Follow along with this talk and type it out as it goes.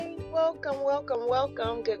welcome.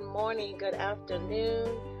 Good morning, good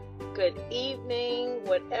afternoon, good evening,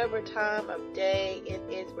 whatever time of day it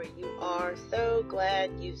is where you are. So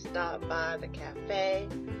glad you stopped by the cafe.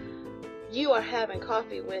 You are having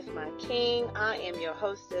coffee with my king. I am your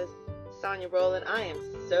hostess, Sonia Rowland. I am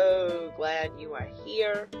so glad you are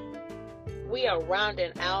here. We are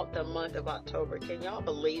rounding out the month of October. Can y'all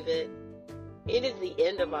believe it? It is the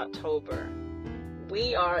end of October.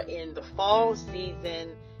 We are in the fall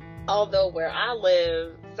season. Although where I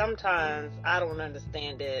live, sometimes I don't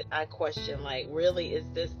understand it. I question, really, is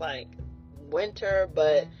this winter,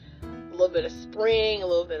 but a little bit of spring, a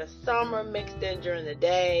little bit of summer mixed in during the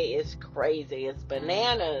day? It's crazy. It's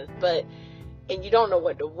bananas. And you don't know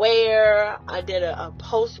what to wear. I did a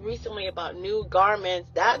post recently about new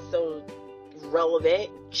garments. That's so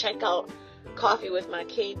relevant. Check out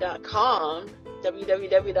coffeewithmyking.com,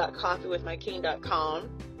 www.coffeewithmyking.com,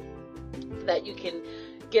 so that you can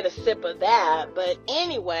get a sip of that. But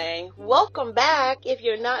anyway, welcome back if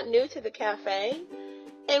you're not new to the cafe,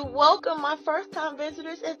 and welcome my first time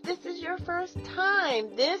visitors if this is your first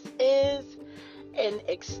time. This is an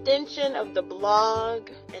extension of the blog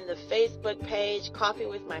and the Facebook page, Coffee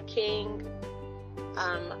with My King.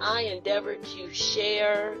 I endeavor to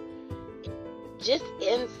share just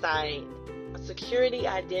insight, security,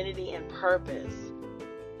 identity, and purpose.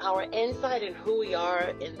 Our insight in who we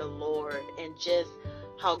are in the Lord and just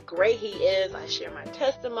how great He is. I share my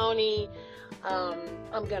testimony.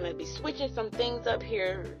 I'm going to be switching some things up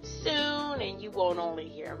here soon, and you won't only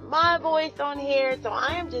hear my voice on here. So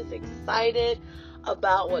I am just excited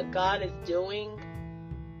about what God is doing,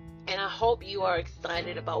 and I hope you are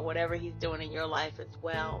excited about whatever He's doing in your life as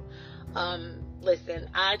well. Listen,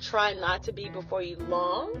 I try not to be before you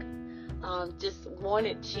long. Just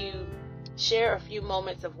wanted to share a few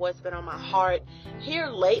moments of what's been on my heart here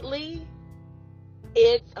lately.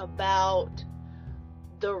 It's about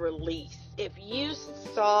the release. If you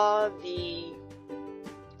saw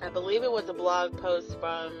I believe it was a blog post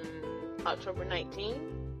from October 19th,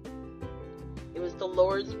 it was the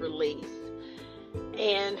Lord's release.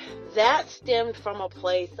 And that stemmed from a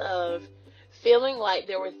place of feeling like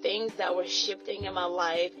there were things that were shifting in my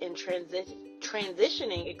life and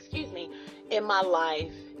transitioning in my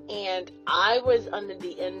life. And I was under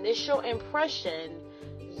the initial impression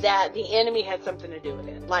that the enemy had something to do with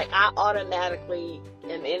it. I automatically,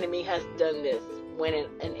 an enemy has done this when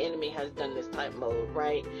an enemy has done this type mode,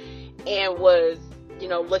 right? And was,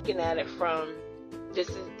 looking at it from, this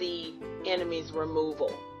is the enemy's removal.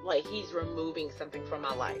 He's removing something from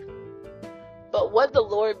my life. But what the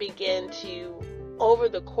Lord began to, over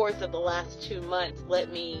the course of the last 2 months, let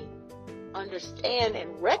me understand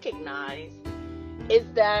and recognize is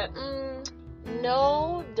that,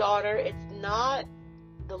 no, daughter, it's not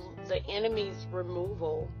the enemy's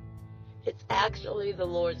removal. It's actually the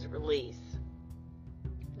Lord's release.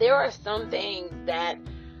 There are some things that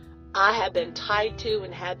I have been tied to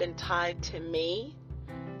and have been tied to me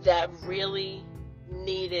that really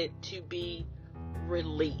needed to be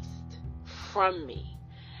released from me.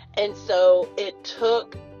 And so it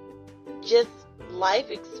took just life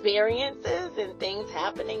experiences and things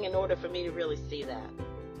happening in order for me to really see that.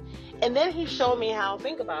 And then He showed me how,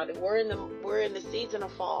 think about it, we're in the season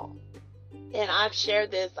of fall. And I've shared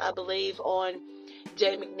this, I believe, on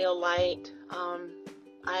J. McNeil Light.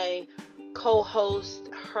 I co-host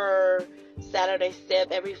her Saturday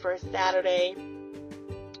Sip every first Saturday.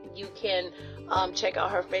 You can check out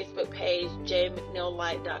her Facebook page,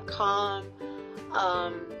 jmcneillight.com.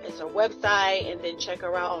 It's her website, and then check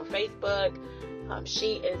her out on Facebook.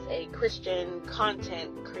 She is a Christian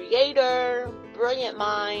content creator, brilliant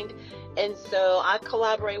mind, and so I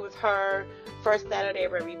collaborate with her first Saturday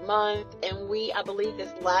of every month. And I believe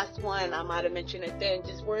this last one, I might have mentioned it then,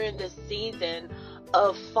 we're in this season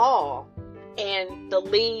of fall, and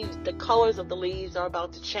the colors of the leaves are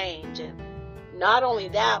about to change, and not only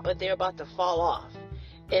that, but they're about to fall off.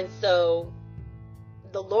 And so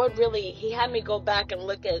the Lord really, He had me go back and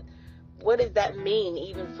look at, what does that mean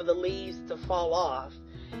even for the leaves to fall off?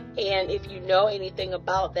 And if you know anything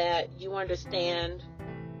about that, you understand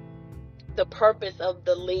the purpose of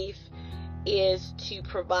the leaf is to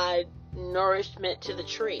provide nourishment to the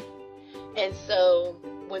tree. And so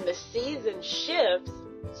when the season shifts,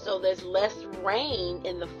 so there's less rain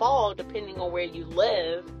in the fall depending on where you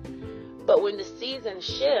live, but when the season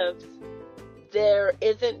shifts, there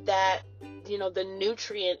isn't that, the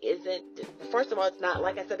nutrient isn't, first of all, it's not,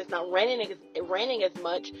 like I said, it's not raining as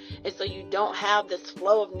much, and so you don't have this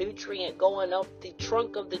flow of nutrient going up the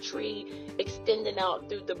trunk of the tree, extending out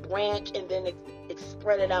through the branch, and then it's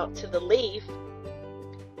spread it out to the leaf.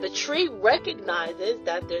 The tree recognizes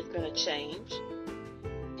that there's been a change.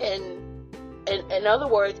 And in other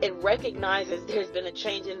words, it recognizes there's been a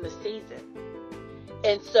change in the season.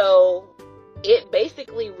 And so it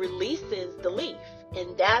basically releases the leaf.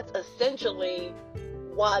 And that's essentially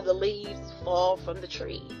why the leaves fall from the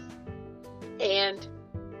trees. And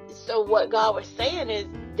so what God was saying is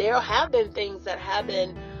there have been things that have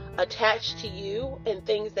been attached to you and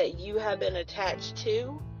things that you have been attached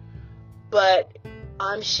to, but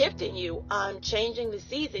I'm shifting you. I'm changing the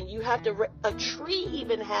season. You have to, a tree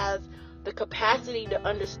even has the capacity to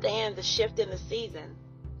understand the shift in the season.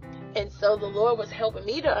 And so the Lord was helping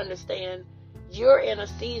me to understand you're in a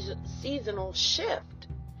seasonal shift,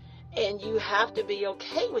 and you have to be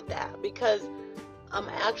okay with that, because I'm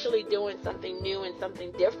actually doing something new and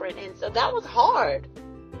something different. And so that was hard.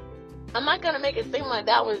 I'm not going to make it seem like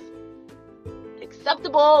that was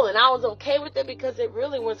acceptable and I was okay with it, because it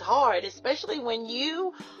really was hard, especially when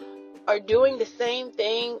you are doing the same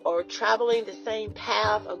thing or traveling the same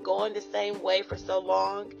path or going the same way for so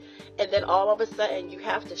long, and then all of a sudden you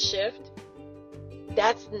have to shift.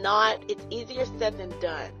 It's easier said than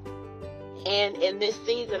done. And in this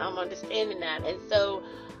season, I'm understanding that. And so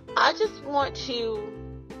I just want to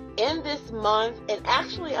end this month, and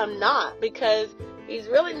actually I'm not, because He's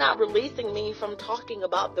really not releasing me from talking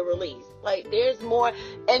about the release. Like, there's more.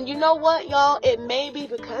 And you know what, y'all? It may be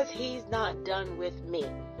because He's not done with me.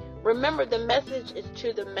 Remember, the message is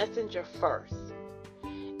to the messenger first.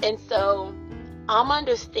 And so I'm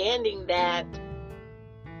understanding that,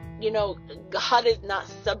 God is not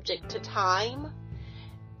subject to time.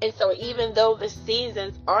 And so even though the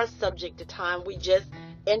seasons are subject to time, we just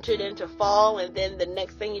entered into fall, and then the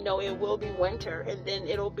next thing you know, it will be winter, and then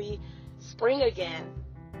it'll be spring again,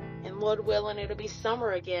 and Lord willing, it'll be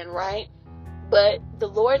summer again, right? But the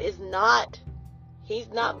Lord is not, He's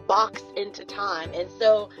not boxed into time. And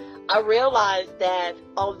so I realized that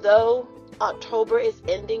although October is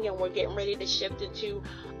ending and we're getting ready to shift into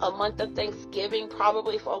a month of Thanksgiving,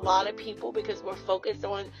 probably for a lot of people, because we're focused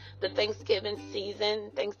on the Thanksgiving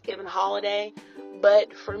season, Thanksgiving holiday.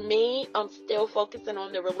 But for me, I'm still focusing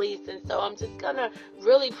on the release. And so I'm just going to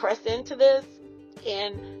really press into this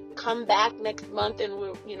and come back next month and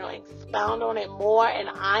we'll, expound on it more. And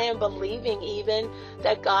I am believing even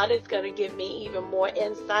that God is going to give me even more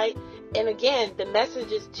insight. And again, the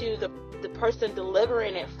message is to the person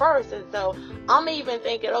delivering it first. And so I'm even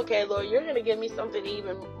thinking, okay, Lord, you're going to give me something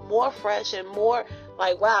even more fresh and more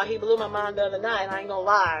like, wow, He blew my mind the other night. I ain't gonna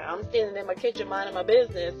lie. I'm standing in my kitchen minding my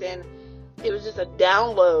business, and it was just a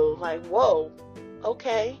download, like, whoa,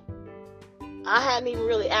 okay. I hadn't even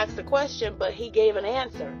really asked the question, but He gave an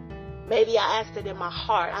answer. Maybe I asked it in my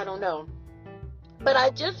heart. I don't know. But I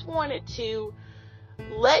just wanted to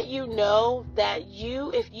let you know that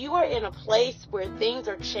if you are in a place where things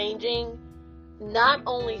are changing, not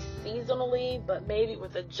only seasonally, but maybe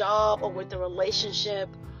with a job or with a relationship,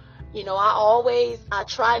 I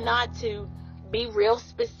try not to be real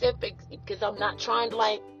specific, because I'm not trying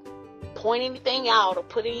to point anything out or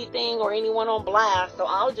put anything or anyone on blast. So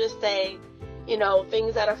I'll just say,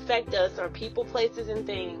 things that affect us are people, places, and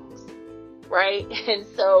things, right? And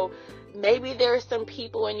so maybe there are some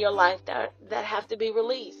people in your life that have to be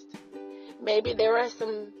released. Maybe there are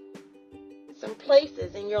some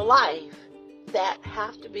places in your life that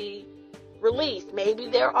have to be released. Maybe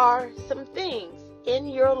there are some things in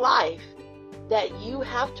your life that you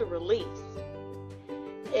have to release.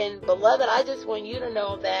 And beloved, I just want you to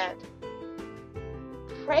know that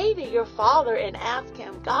pray to your Father and ask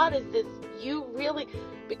Him, God, is this you really?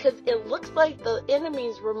 Because it looks like the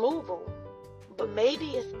enemy's removal, but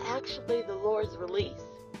maybe it's actually the Lord's release.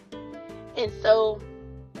 And so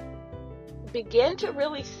begin to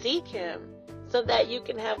really seek Him so that you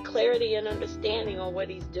can have clarity and understanding on what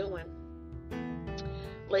He's doing.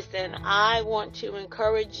 Listen, I want to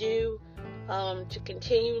encourage you to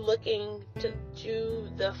continue looking to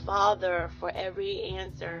the Father for every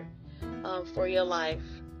answer for your life.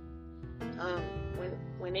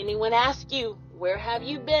 When anyone asks you, where have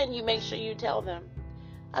you been? You make sure you tell them,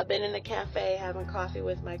 I've been in the cafe having coffee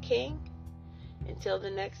with my King. Until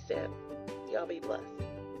the next sip, y'all be blessed.